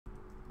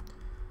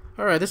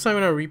Alright, this time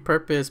I'm going to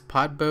repurpose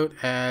Podboat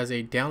as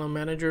a download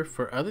manager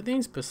for other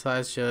things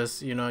besides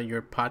just,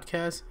 your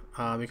podcast.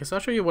 Because I'll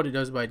show you what it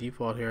does by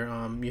default here.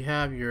 You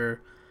have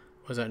your,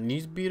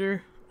 news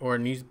beater or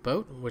news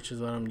boat, which is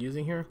what I'm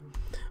using here.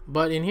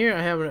 But in here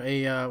I have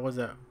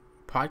a,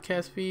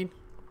 podcast feed.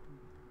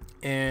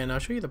 And I'll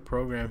show you the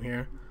program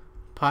here.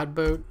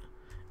 Podboat.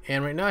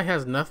 And right now it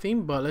has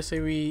nothing, but let's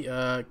say we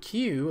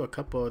queue a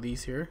couple of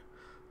these here.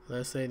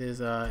 Let's say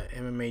there's a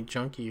MMA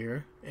junkie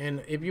here,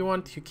 and if you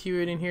want to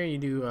queue it in here, you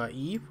do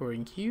E for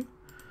in queue.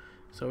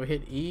 So we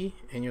hit E,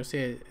 and you'll see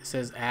it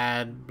says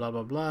add blah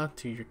blah blah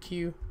to your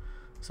queue.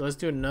 So let's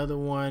do another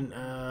one.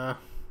 I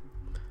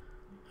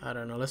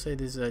don't know. Let's say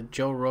this is a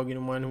Joe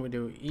Rogan one. We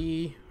do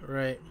E,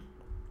 right?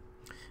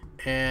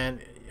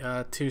 And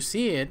to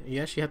see it,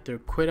 you actually have to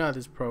quit out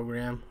this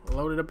program,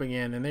 load it up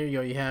again, and there you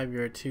go. You have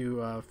your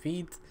two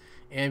feeds.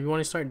 And if you want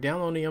to start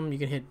downloading them, you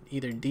can hit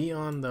either D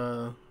on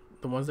the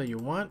ones that you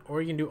want, or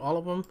you can do all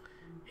of them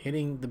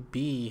hitting the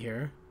B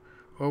here,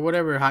 or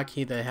whatever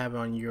hotkey that I have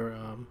on your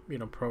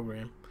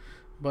program.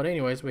 But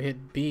anyways, we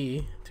hit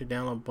B to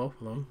download both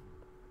of them,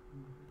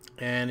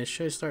 and it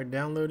should start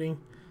downloading.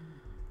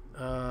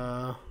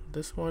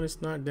 This one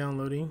is not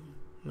downloading.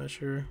 I'm not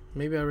sure.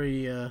 Maybe I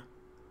already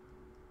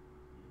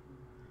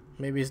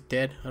maybe it's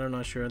dead. I'm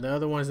not sure. The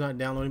other one is not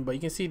downloading, but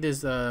you can see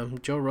this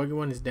Joe Rogan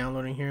one is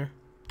downloading here.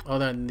 Oh,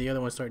 that the other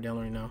one started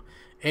downloading now.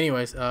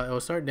 Anyways, it will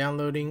start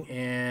downloading,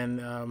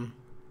 and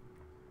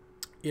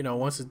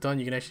once it's done,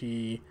 you can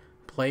actually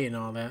play and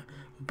all that.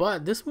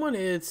 But this one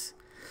is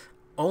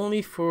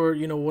only for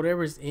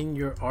whatever's in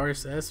your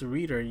RSS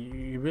reader.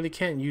 You really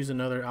can't use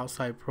another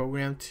outside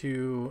program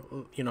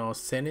to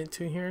send it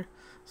to here.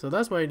 So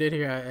that's what I did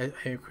here.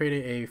 I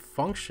created a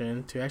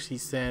function to actually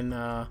send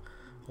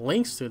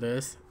links to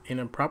this in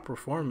a proper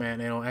format,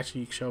 and it'll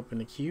actually show up in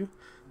the queue.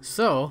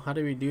 So how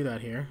do we do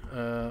that here?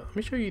 Let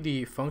me show you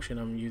the function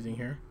I'm using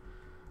here,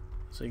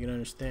 so you can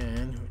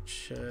understand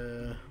which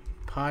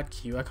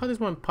podqueue. I call this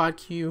one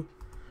podqueue,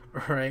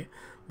 right?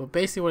 But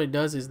basically what it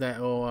does is that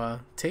it will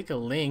take a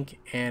link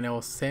and it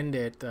will send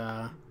it,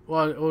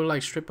 well, it will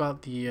like strip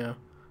out the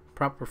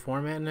proper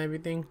format and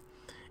everything,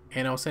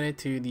 and I'll send it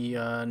to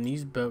the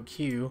newsboat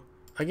queue.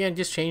 Again,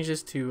 just change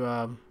this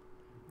to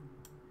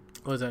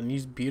what is that,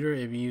 news beater,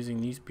 if you're using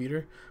news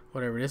beater,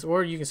 whatever it is,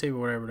 or you can say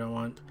whatever you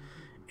want.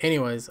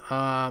 Anyways,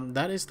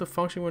 that is the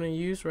function we're going to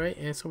use, right?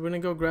 And so we're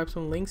going to go grab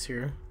some links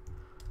here.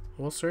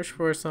 We'll search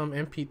for some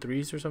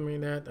MP3s or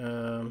something like that.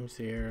 Let me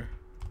see here.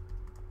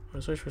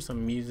 We'll search for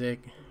some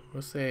music.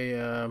 We'll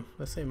say,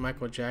 let's say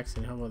Michael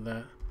Jackson. How about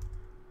that?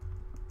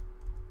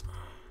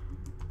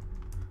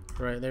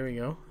 Right, there we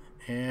go.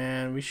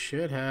 And we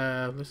should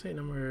have, let's say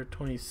number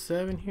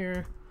 27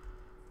 here.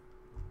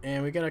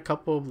 And we got a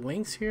couple of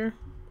links here.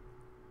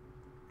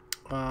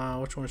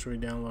 Which one should we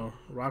download?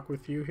 Rock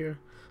with you here.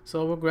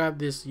 So we'll grab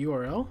this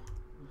URL.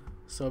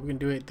 So we can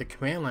do it the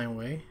command line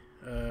way.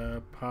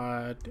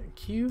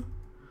 Podqueue,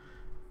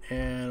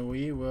 and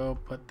we will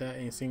put that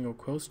in single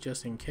quotes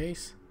just in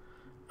case.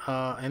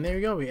 And there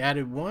we go. We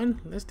added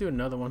one. Let's do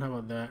another one. How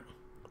about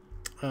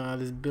that?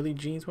 This Billie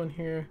Jean's one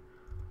here.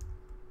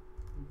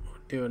 We'll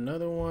do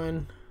another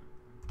one.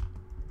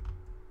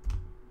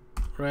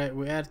 Right.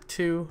 We add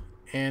two,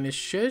 and it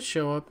should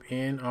show up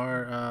in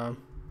our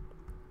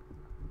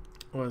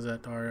what is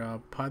that? Our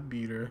pod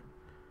beater,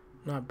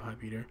 not pod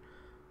beater.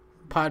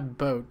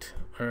 Podboat.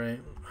 All right,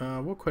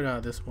 we'll quit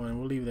out this one.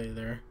 We'll leave that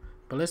there.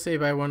 But let's say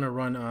if I want to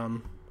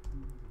run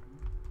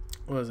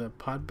what is it,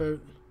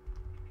 Podboat,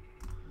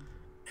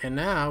 and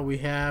now we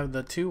have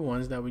the two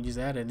ones that we just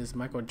added. This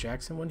Michael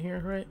Jackson one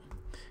here, right?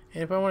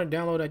 And if I want to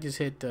download, I just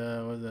hit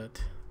what is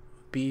that,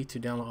 B to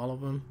download all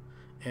of them,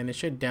 and it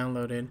should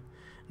download it.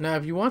 Now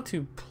if you want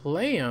to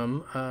play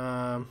them,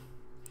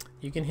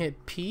 you can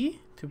hit P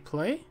to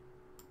play,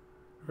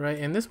 right?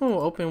 And this one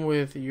will open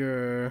with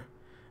your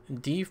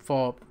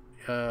default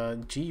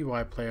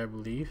GUI player, I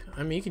believe.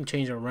 I mean, you can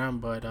change it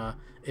around, but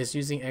it's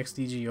using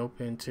XDG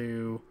open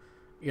to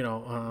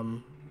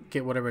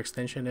get whatever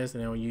extension it is,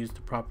 and it will use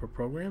the proper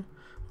program.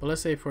 But let's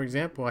say, for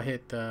example, I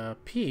hit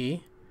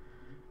P,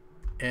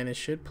 and it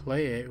should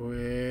play it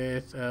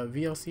with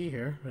VLC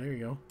here. There you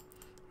go.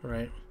 All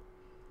right.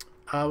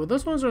 Well,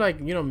 those ones are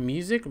like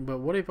music, but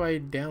what if I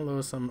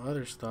download some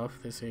other stuff?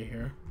 They say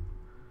here.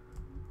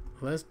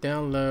 Let's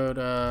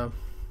download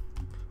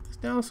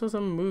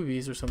some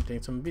movies or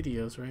something, some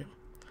videos, right?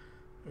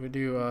 We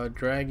do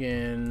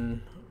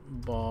Dragon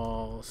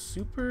Ball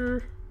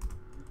Super.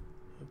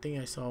 I think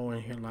I saw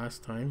one here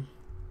last time.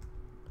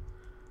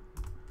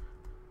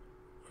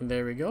 And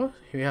there we go.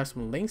 We have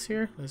some links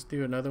here. Let's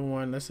do another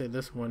one. Let's say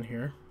this one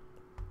here.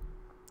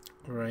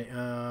 All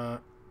right.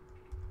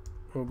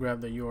 We'll grab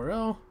the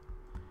URL,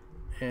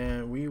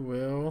 and we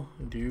will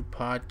do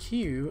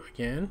podqueue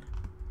again.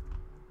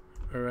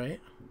 All right.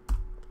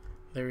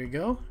 There we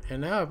go.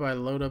 And now if I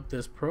load up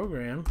this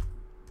program,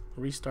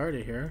 restart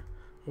it here,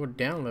 we'll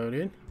download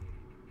it.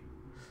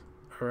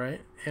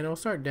 Alright, and it'll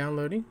start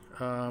downloading.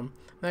 Now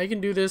you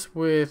can do this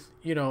with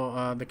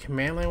the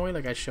command line way,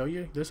 like I show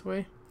you this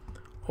way,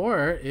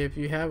 Or if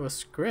you have a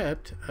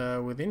script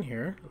within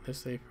here, let's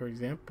say for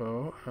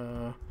example,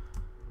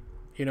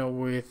 you know,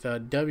 with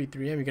W3M,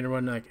 you're gonna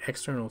run like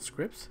external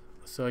scripts.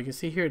 So you can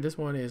see here, this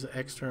one is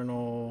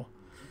external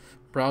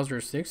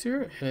browser 6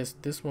 here, and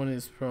this one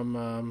is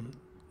from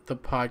the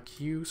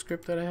podqueue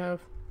script that I have.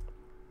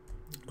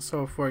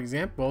 So for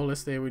example,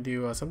 let's say we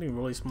do something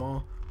really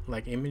small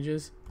like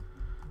images.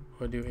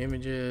 We'll do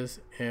images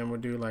and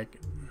we'll do like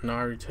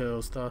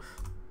Naruto stuff.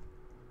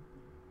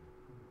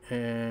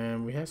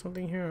 And we have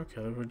something here.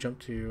 Okay, we'll jump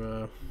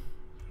to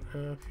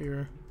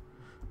here.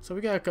 So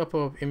we got a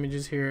couple of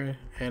images here,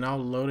 and I'll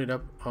load it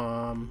up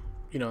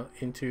you know,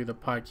 into the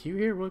podqueue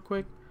here real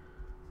quick.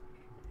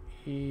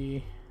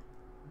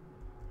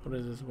 What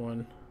is this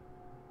one?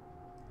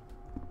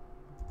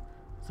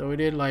 So we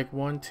did like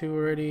 1, 2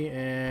 already,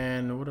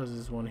 and what is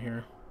this one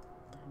here?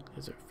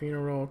 Is it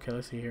funeral? Okay,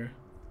 let's see here.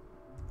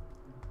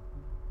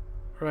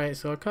 Right,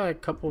 so I got a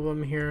couple of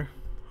them here.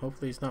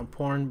 Hopefully it's not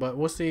porn, but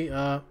we'll see.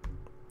 That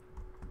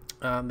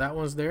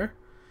one's there,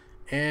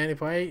 and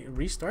if I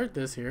restart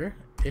this here,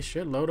 it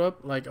should load up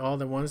like all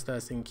the ones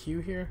that's in queue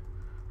here.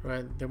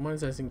 Right, the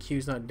ones that's in queue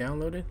is not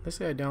downloaded. Let's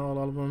say I download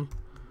all of them.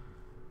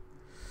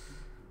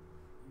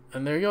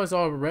 And there you go, it's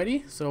all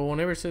ready. So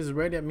whenever it says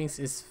ready, that means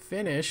it's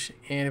finished.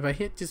 And if I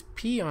hit just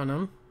P on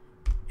them,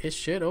 it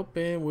should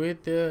open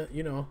with the,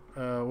 you know,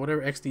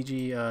 whatever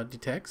XDG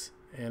detects.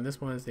 And this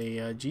one is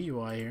a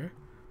GUI here,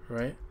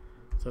 right?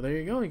 So there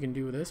you go, you can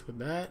do this with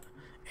that.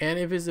 And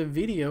if it's a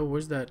video,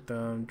 where's that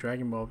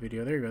Dragon Ball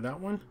video? There you go, that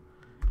one.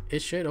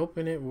 It should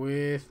open it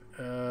with,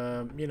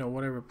 you know,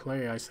 whatever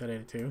player I set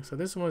it to. So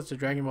this one's the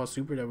Dragon Ball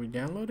Super that we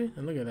downloaded,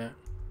 and look at that.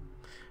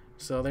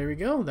 So there we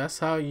go. That's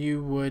how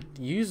you would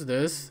use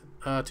this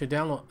to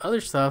download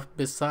other stuff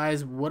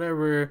besides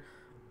whatever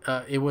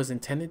it was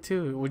intended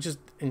to. It was just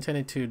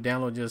intended to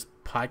download just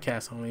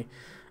podcasts only.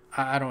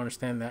 I don't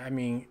understand that. I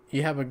mean,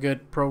 you have a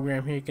good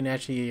program here. You can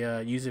actually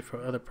use it for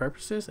other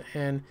purposes,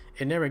 and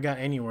it never got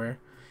anywhere.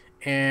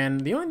 And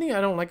the only thing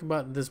I don't like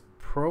about this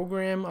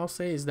program, I'll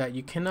say, is that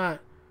you cannot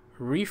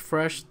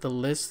refresh the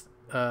list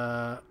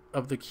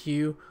of the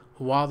queue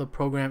while the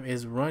program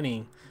is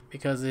running,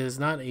 because it is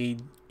not a,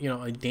 you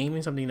know, a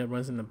daemon, something that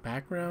runs in the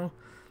background,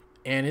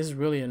 and it's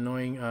really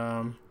annoying.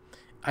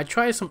 I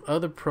tried some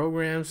other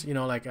programs, you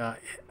know, like you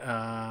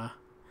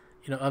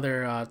know,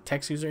 other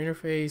text user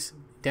interface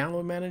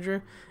download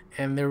manager,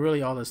 and they're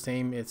really all the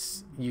same.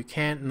 It's, you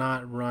can't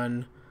not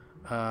run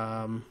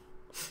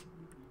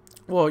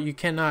well, you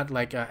cannot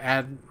like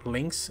add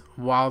links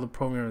while the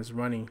program is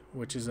running,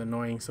 which is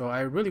annoying. So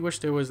I really wish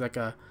there was like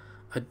a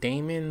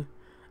daemon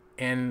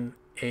and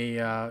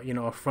a you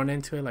know, a front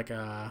end to it, like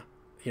a,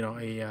 you know,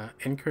 a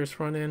ncurse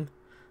front end,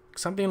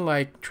 something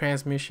like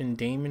transmission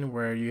daemon,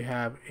 where you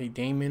have a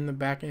daemon in the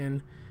back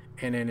end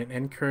and then an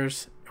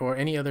ncurse or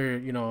any other,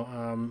 you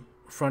know,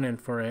 front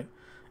end for it,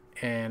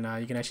 and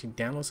you can actually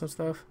download some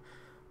stuff.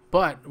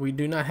 But we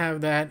do not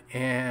have that,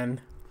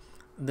 and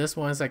this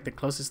one's like the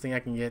closest thing I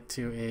can get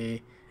to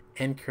a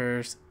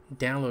ncurse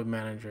download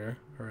manager.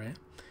 All right,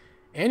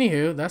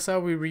 anywho, that's how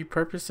we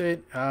repurpose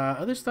it.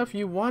 Other stuff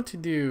you want to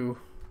do,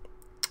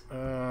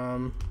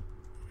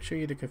 show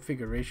you the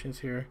configurations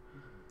here.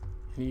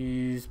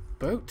 News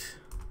boat.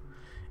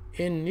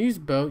 In news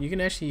boat, you can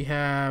actually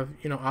have,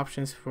 you know,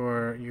 options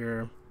for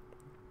your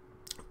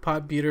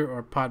podbeater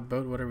or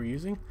podboat, whatever you're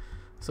using.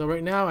 So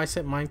right now I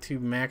set mine to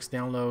max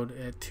download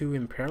at 2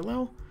 in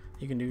parallel.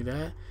 You can do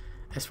that.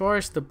 As far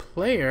as the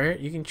player,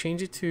 you can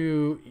change it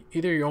to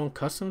either your own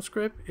custom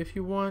script if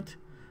you want,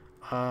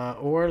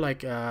 or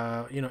like you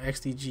know,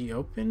 XDG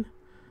open.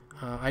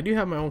 I do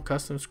have my own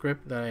custom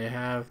script that I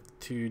have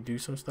to do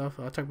some stuff.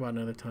 I'll talk about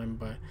another time,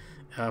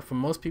 but for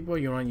most people,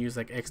 you want to use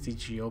like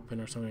XDG open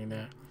or something like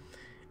that.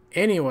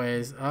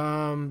 Anyways,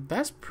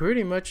 that's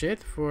pretty much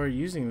it for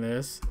using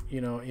this,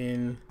 you know,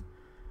 in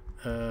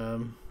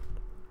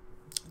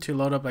to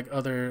load up like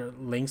other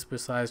links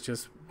besides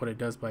just what it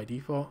does by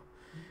default.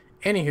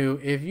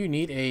 Anywho, if you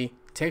need a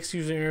text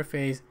user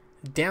interface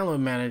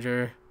download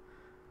manager,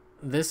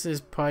 this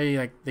is probably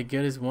like the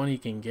goodest one you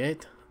can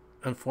get,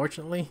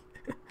 unfortunately.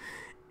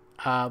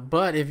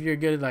 But if you're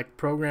good like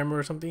programmer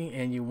or something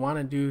and you want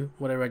to do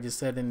whatever I just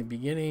said in the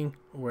beginning,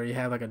 where you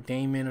have like a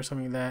daemon or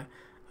something like that,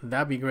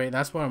 that'd be great.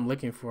 That's what I'm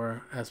looking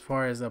for as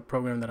far as a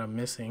program that I'm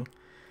missing.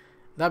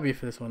 That'd be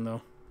for this one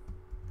though.